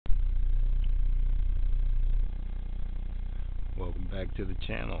Back to the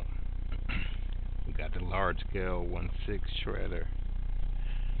channel. We got the large scale 1/6 shredder.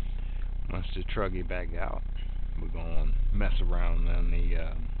 Once the truck back out, we're gonna mess around on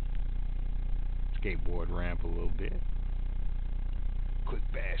the skateboard ramp a little bit. Quick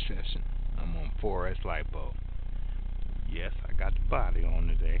bash session. I'm on 4S lipo. Yes, I got the body on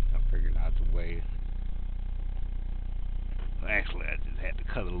today. I figured out the way. Well, actually, I just had to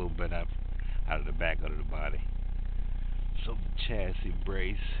cut a little bit out of the back of the body, so the chassis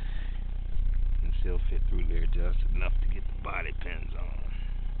brace can still fit through there just enough to get the body pins on.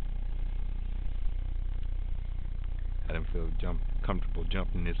 I didn't feel comfortable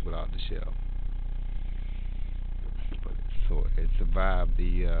jumping this without the shell, but it survived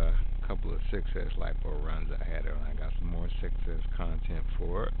the couple of 6S lipo runs I had it on. I got some more 6S content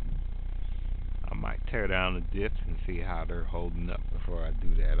for it. I might tear down the dips and see how they're holding up before I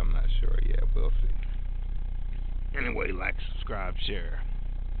do that. I'm not sure yet. We'll see. Anyway, like, subscribe, share.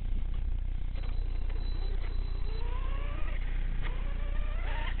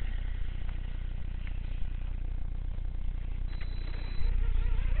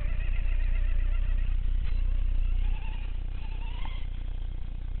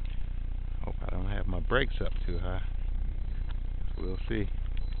 Hope I don't have my brakes up too high. We'll see.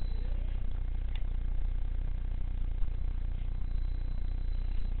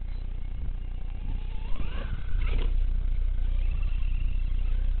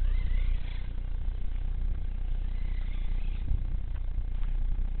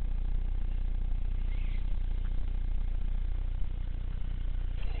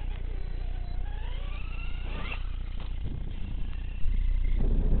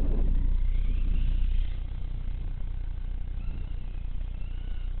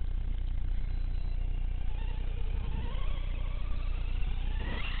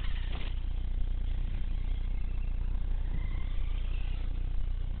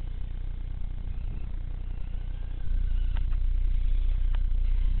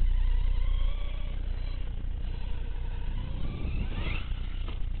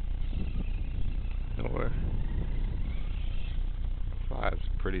 Flies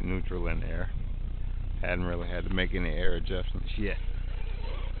pretty neutral in there. Hadn't really had to make any air adjustments yet.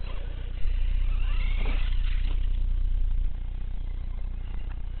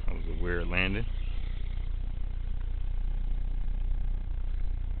 That was a weird landing.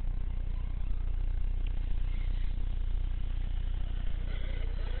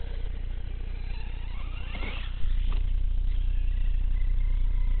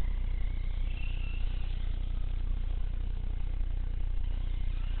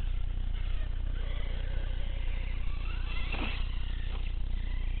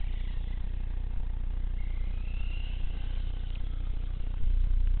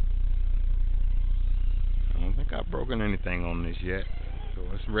 I don't think I've broken anything on this yet, so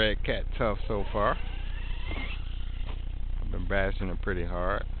it's Redcat tough so far. I've been bashing it pretty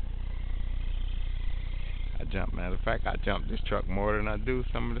hard. Matter of fact, I jump this truck more than I do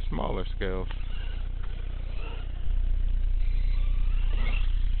some of the smaller scales.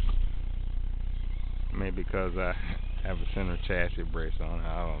 Maybe because I have a center chassis brace on,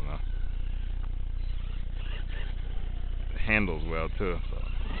 I don't know. It handles well too, so.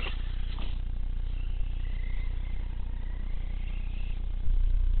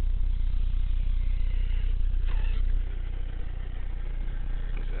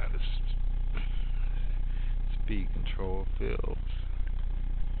 Speed control fields.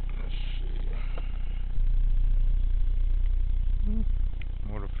 Let's see.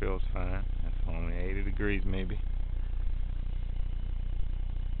 Motor feels fine. That's only 80 degrees maybe.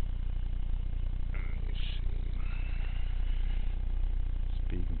 Let me see.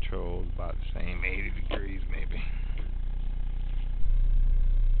 Speed control is about the same, 80 degrees maybe.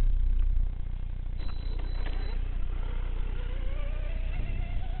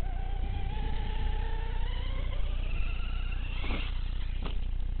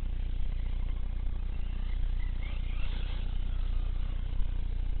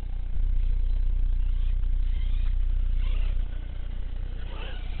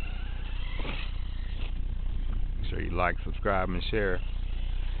 Make sure you like, subscribe, and share if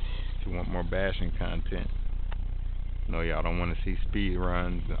you want more bashing content. I know y'all don't want to see speed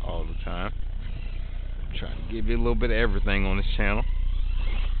runs all the time. I'm trying to give you a little bit of everything on this channel.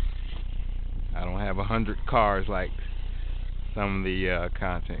 I don't have 100 cars like some of the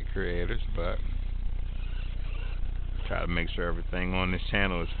content creators, but try to make sure everything on this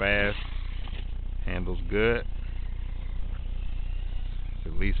channel is fast, handles good. It's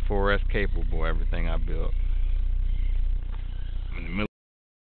at least 4S capable, everything I built. I'm in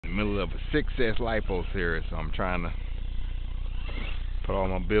the middle of a 6S lipo series, so I'm trying to Put all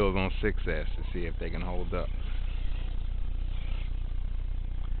my bills on 6S to see if they can hold up.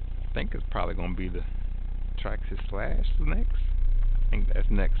 I think it's probably going to be the Traxxas Slash next. I think that's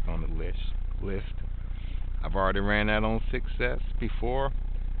next on the list. I've already ran that on 6S before.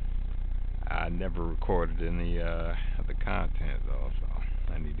 I never recorded any of the content though, so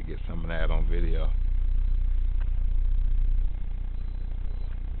I need to get some of that on video.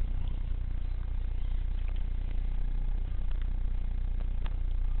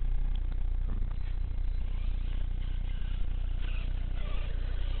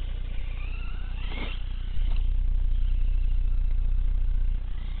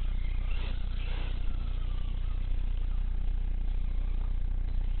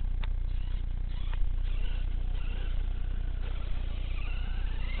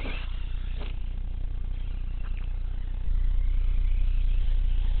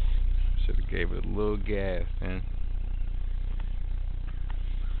 Should've gave it a little gas, man.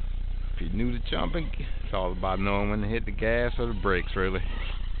 If you're new to jumping, it's all about knowing when to hit the gas or the brakes, really.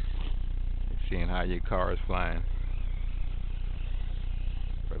 Seeing how your car is flying.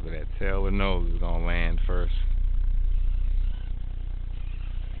 Whether that tail or nose is gonna land first.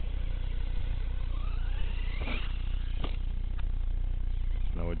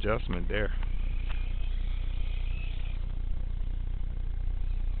 No adjustment there.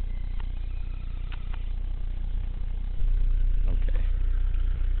 Okay.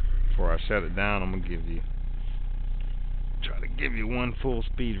 Before I shut it down, I'm gonna try to give you one full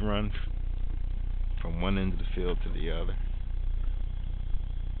speed run from one end of the field to the other.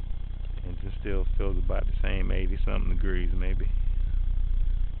 Engine still feels about the same, 80 something degrees maybe.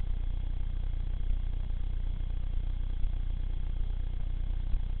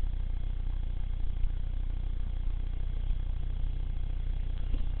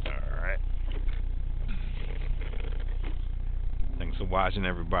 Alright. Thanks for watching,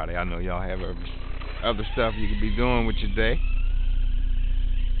 everybody. I know y'all have other stuff you could be doing with your day.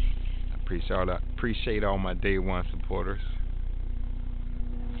 I appreciate all my day one supporters.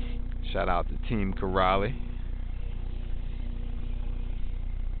 Shout out to Team Corrali.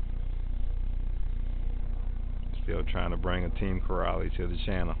 Still trying to bring a Team Corrali to the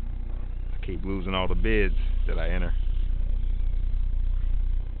channel. I keep losing all the bids that I enter.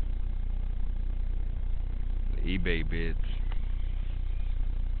 The eBay bids.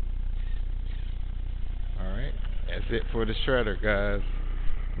 Alright, that's it for the shredder, guys.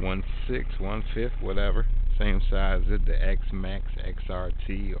 1/6, 1/5, whatever. Same size as the X Max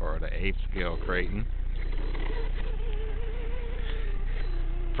XRT or the 8th scale Creighton.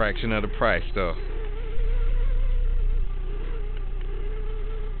 Fraction of the price though.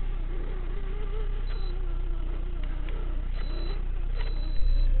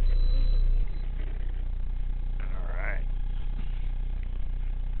 Alright.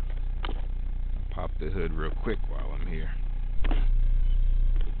 Pop the hood real quick while I'm here.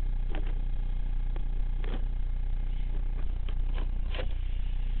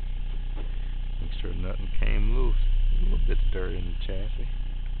 Sure nothing came loose. A little bit of dirt in the chassis.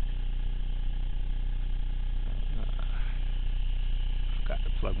 Forgot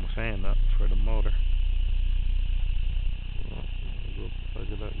to plug my fan up for the motor. We'll plug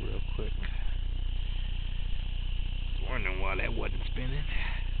it up real quick. Was wondering why that wasn't spinning.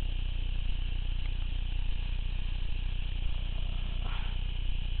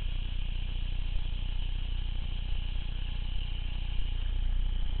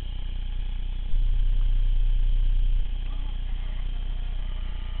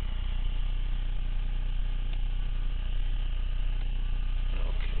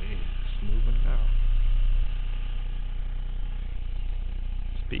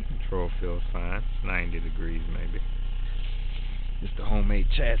 Speed control feels fine. It's 90 degrees maybe. Just the homemade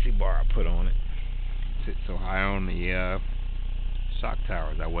chassis bar I put on it. It sits so high on the shock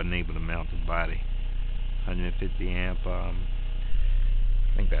towers I wasn't able to mount the body. 150 amp. I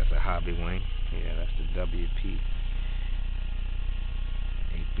think that's a hobby wing. Yeah, that's the WP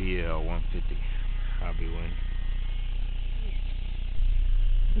 8BL 150 hobby wing.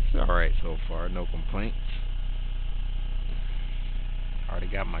 It's alright so far, no complaints. Already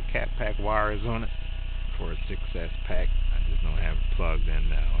got my cat pack wires on it for a 6S pack. I just don't have it plugged in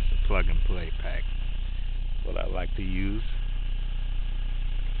now. It's a plug and play pack. That's what I like to use.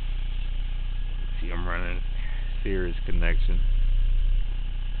 See, I'm running series connection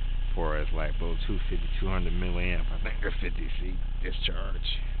for its LiPo 250, 200 milliamp. I think they're 50C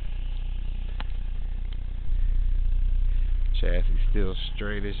discharge. Chassis still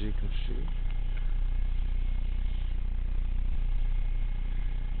straight, as you can see.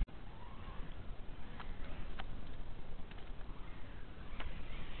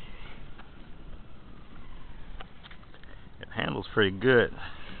 feels pretty good.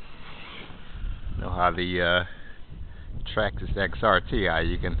 You know how the Traxxas XRT, how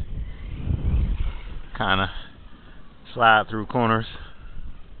you can kind of slide through corners.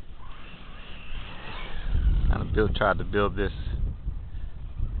 Kind of tried to build this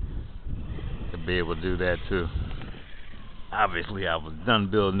to be able to do that too. Obviously, I was done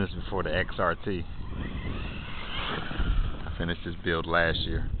building this before the XRT. I finished this build last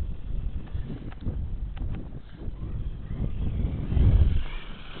year.